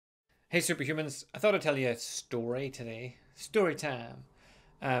Hey superhumans, I thought I'd tell you a story today. Story time.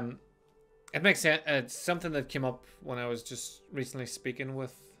 Um, it makes sense. It's something that came up when I was just recently speaking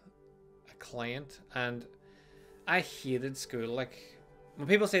with a client, and I hated school. Like when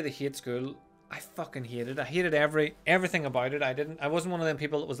people say they hate school, I fucking hated it. I hated everything about it. I wasn't one of them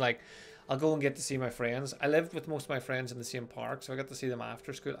people that was like, I'll go and get to see my friends. I lived with most of my friends in the same park, so I got to see them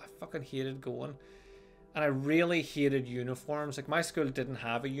after school. I fucking hated going. And I really hated uniforms. Like my school didn't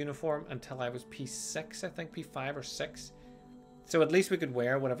have a uniform until I was P6, I think, P5 or 6. So at least we could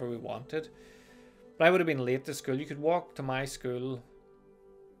wear whatever we wanted. But I would have been late to school. You could walk to my school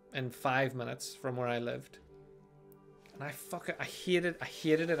in 5 minutes from where I lived. And I hated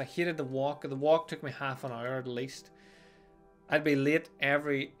it. I hated the walk. The walk took me half an hour at least. I'd be late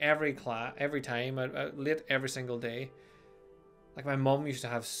every class, every time. I'd late every single day. Like my mum used to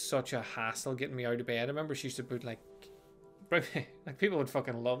have such a hassle getting me out of bed. I remember she used to put like people would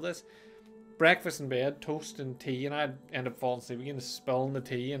fucking love this. Breakfast in bed, toast and tea, and I'd end up falling asleep again, spilling the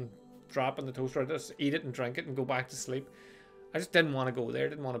tea and dropping the toast. Or I'd just eat it and drink it and go back to sleep. I just didn't want to go there,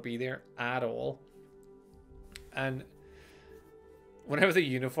 didn't want to be there at all. And whenever the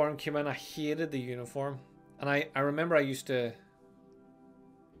uniform came in, I hated the uniform. And I remember I used to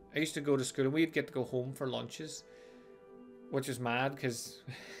go to school and we'd get to go home for lunches. Which is mad because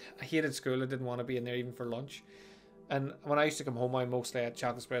I hated school. I didn't want to be in there even for lunch. And when I used to come home, I mostly had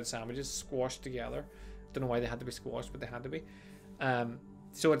chocolate spread sandwiches squashed together. Don't know why they had to be squashed, but they had to be.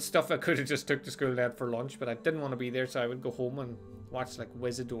 So it's stuff I could have just took to school and had for lunch, but I didn't want to be there, so I would go home and watch like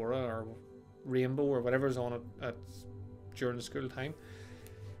Wizadora or Rainbow or whatever was on at during the school time.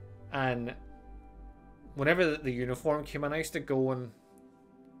 And whenever the uniform came in, I used to go and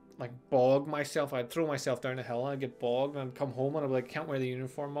like bog myself. I'd throw myself down a hill and I'd get bogged and I'd come home and I'd be like, can't wear the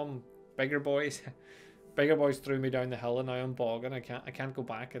uniform, mum. Bigger boys threw me down the hill and now I'm bogging. I can't go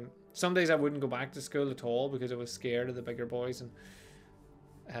back. And some days I wouldn't go back to school at all because I was scared of the bigger boys. And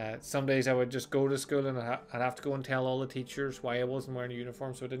some days I would just go to school and I'd have to go and tell all the teachers why I wasn't wearing a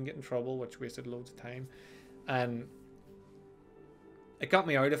uniform so I didn't get in trouble, which wasted loads of time. And it got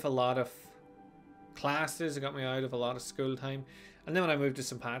me out of a lot of classes. It got me out of a lot of school time. And then when I moved to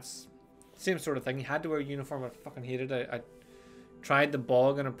St. Pat's, same sort of thing. You had to wear a uniform. I fucking hated it. I tried the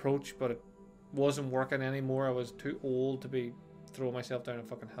bogging approach, but it wasn't working anymore. I was too old to be throwing myself down a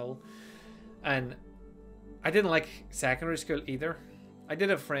fucking hill. And I didn't like secondary school either. I did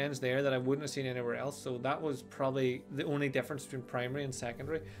have friends there that I wouldn't have seen anywhere else, so that was probably the only difference between primary and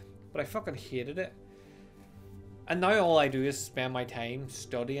secondary. But I fucking hated it. And now all I do is spend my time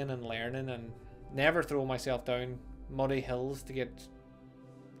studying and learning and never throw myself down muddy hills to get.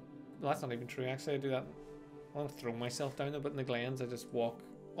 Well, that's not even true actually. I do that. I don't throw myself down there, but in the glens I just walk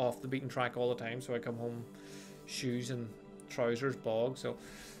off the beaten track all the time, so I come home shoes and trousers bog. So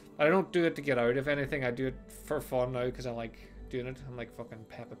I don't do it to get out. If anything, I do it for fun now because I like doing it. I'm like fucking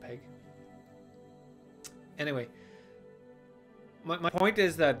Peppa Pig. Anyway, my point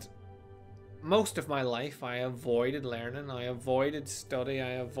is that most of my life I avoided learning, I avoided study,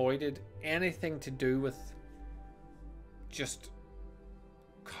 I avoided anything to do with just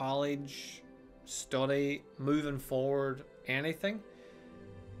college, study, moving forward, anything.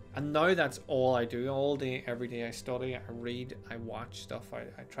 And now that's all I do. All day, every day I study, I read, I watch stuff. I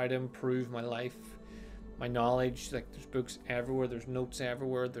try to improve my life, my knowledge. Like there's books everywhere, there's notes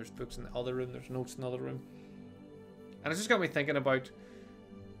everywhere, there's books in the other room, there's notes in the other room. And it just got me thinking about,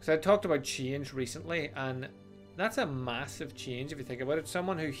 because I talked about change recently, and that's a massive change if you think about it.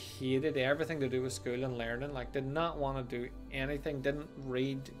 Someone who hated everything to do with school and learning, like did not want to do anything, didn't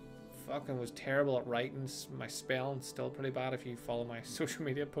read, fucking was terrible at writing. My spelling's still pretty bad if you follow my social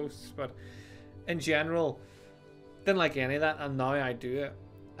media posts, but in general, didn't like any of that, and now I do it.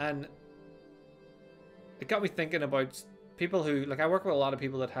 And it got me thinking about people who, like I work with a lot of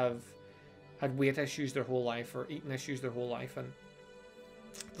people that have had weight issues their whole life or eating issues their whole life, and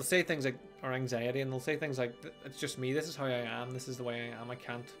they'll say things like, or anxiety, and they'll say things like, it's just me, this is how I am, this is the way I am, I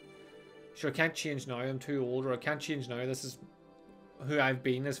can't change now, I'm too old, or I can't change now, this is who I've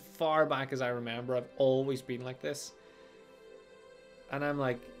been as far back as I remember, I've always been like this. And I'm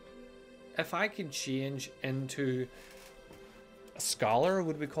like, if I could change into a scholar,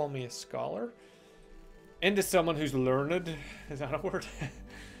 would we call me a scholar? Into someone who's learned, is that a word?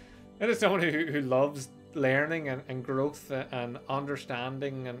 Into someone who loves learning and growth and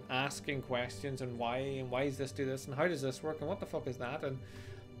understanding and asking questions and why does this do this and how does this work and what the fuck is that. And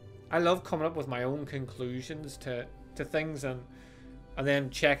I love coming up with my own conclusions to things and then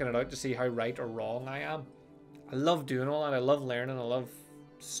checking it out to see how right or wrong I am. I love doing all that. I love learning, I love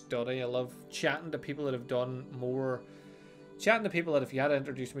study, I love chatting to people that have done more chatting to people that if you had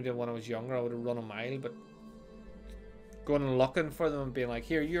introduced me to when I was younger, I would have run a mile, but going and looking for them and being like,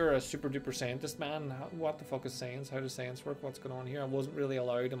 here, you're a super duper scientist, man. What the fuck is science? How does science work? What's going on here? I wasn't really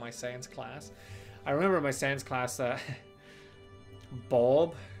allowed in my science class. I remember in my science class that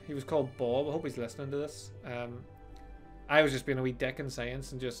Bob, he was called Bob. I hope he's listening to this. I was just being a wee dick in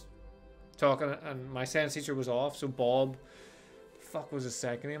science and just talking, and my science teacher was off, so Bob, fuck was his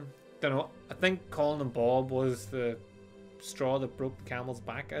second name? Don't know. I think calling him Bob was the straw that broke the camel's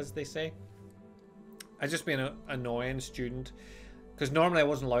back, as they say. I just been an annoying student because normally I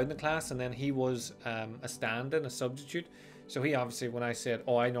wasn't allowed in the class, and then he was a stand-in, a substitute. So he obviously, when I said,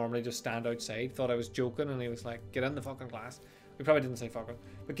 oh, I normally just stand outside, thought I was joking, and he was like, get in the fucking class. We probably didn't say fucking,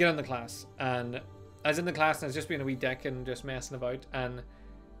 but get in the class. And I was in the class and I was just being a wee dick and just messing about, and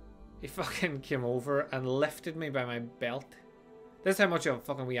he fucking came over and lifted me by my belt. This is how much of a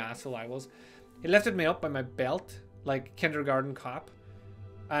fucking wee asshole I was. He lifted me up by my belt, like kindergarten cop,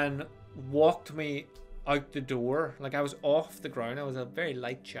 and walked me out the door. Like I was off the ground. I was a very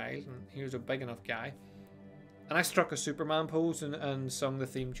light child and he was a big enough guy. And I struck a Superman pose and sung the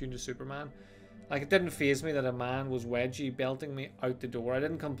theme tune to Superman. Like it didn't faze me that a man was wedgie belting me out the door. I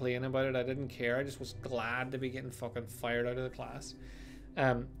didn't complain about it. I didn't care. I just was glad to be getting fucking fired out of the class.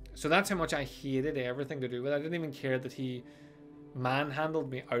 So that's how much I hated everything to do with it. I didn't even care that he manhandled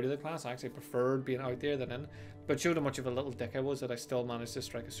me out of the class. I actually preferred being out there than in. But showed how much of a little dick I was that I still managed to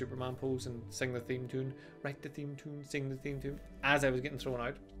strike a Superman pose and sing the theme tune, write the theme tune, sing the theme tune as I was getting thrown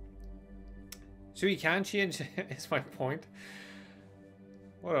out. So you can change, is my point.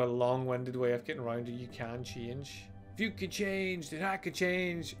 What a long-winded way of getting around to you can change. If you could change, then I could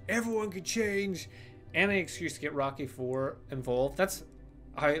change. Everyone could change. Any excuse to get Rocky 4 involved. That's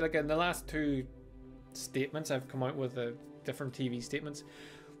how, like in the last two statements, I've come out with different TV statements.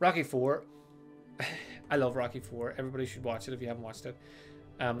 Rocky 4. I love Rocky 4. Everybody should watch it if you haven't watched it.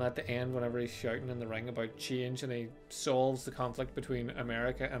 At the end, whenever he's shouting in the ring about change, and he solves the conflict between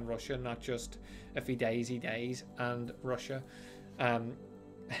America and Russia, not just if he dies, and Russia. I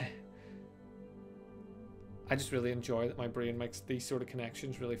just really enjoy that my brain makes these sort of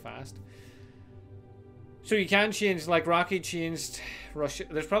connections really fast. So you can change, like Rocky changed Russia.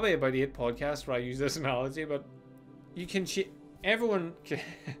 There's probably about 8 podcasts where I use this analogy, but you can change.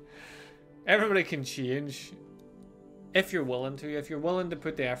 Everybody can change if you're willing to. If you're willing to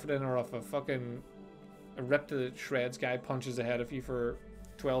put the effort in, or if a fucking ripped to the shreds guy punches ahead of you for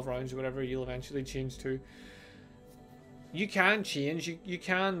 12 rounds or whatever, you'll eventually change too. You can change. You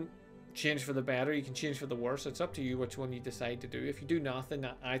can change for the better. You can change for the worse. It's up to you which one you decide to do. If you do nothing,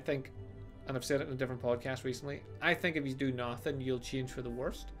 I think, and I've said it in a different podcast recently, I think if you do nothing, you'll change for the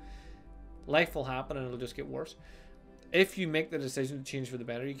worst. Life will happen and it'll just get worse. If you make the decision to change for the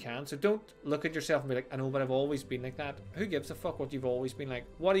better, you can. So don't look at yourself and be like, I know, but I've always been like that. Who gives a fuck what you've always been like?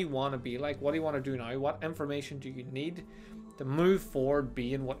 What do you want to be like? What do you want to do now? What information do you need to move forward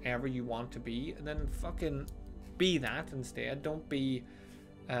being whatever you want to be? And then fucking be that instead. Don't be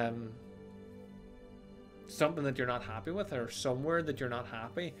something that you're not happy with, or somewhere that you're not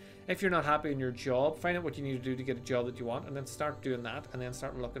happy. If you're not happy in your job, find out what you need to do to get a job that you want, and then start doing that, and then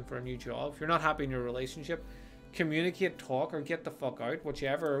start looking for a new job. If you're not happy in your relationship, communicate, talk, or get the fuck out.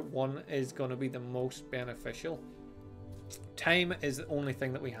 Whichever one is going to be the most beneficial. Time is the only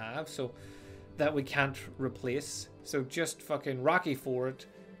thing that we have, so that we can't replace. So just fucking Rocky 4 it.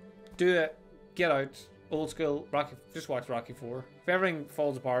 Do it. Get out. Old school Rocky. Just watch Rocky 4. If everything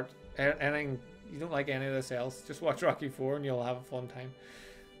falls apart, anything you don't like any of this else, just watch Rocky 4 and you'll have a fun time.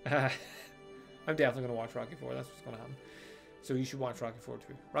 I'm definitely going to watch Rocky 4. That's what's going to happen. So you should watch Rocky 4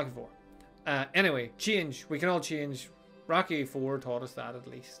 too. Rocky 4. Anyway, change. We can all change. Rocky 4 taught us that at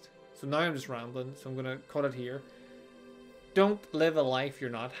least. So now I'm just rambling, so I'm going to cut it here. Don't live a life you're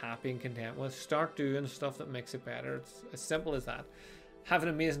not happy and content with. Start doing stuff that makes it better. It's as simple as that. Have an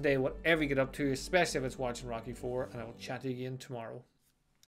amazing day, whatever you get up to, especially if it's watching Rocky 4, and I will chat to you again tomorrow.